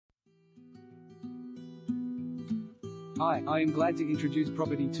Hi, I am glad to introduce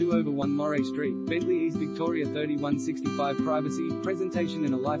property 2/1 Moray Street, Bentleigh, East Victoria 3165. Privacy, presentation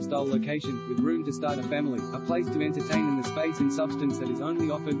and a lifestyle location, with room to start a family, a place to entertain and the space and substance that is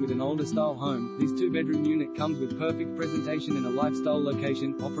only offered with an older style home. This 2-bedroom unit comes with perfect presentation and a lifestyle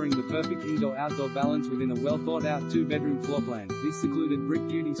location, offering the perfect indoor-outdoor balance within a well-thought-out 2-bedroom floor plan. This secluded brick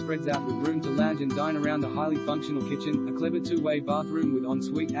beauty spreads out with room to lounge and dine around a highly functional kitchen, a clever 2-way bathroom with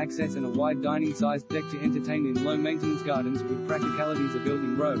ensuite access and a wide dining-sized deck to entertain in low-maintenance gardens with practicalities of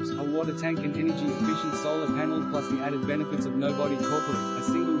building robes, a water tank and energy-efficient solar panels plus the added benefits of no-body corporate, a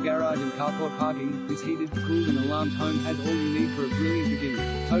single garage and carport parking. This heated, cooled and alarmed home has all you need for a brilliant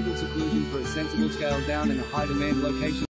beginning. Total seclusion for a sensible scale down and a high-demand location.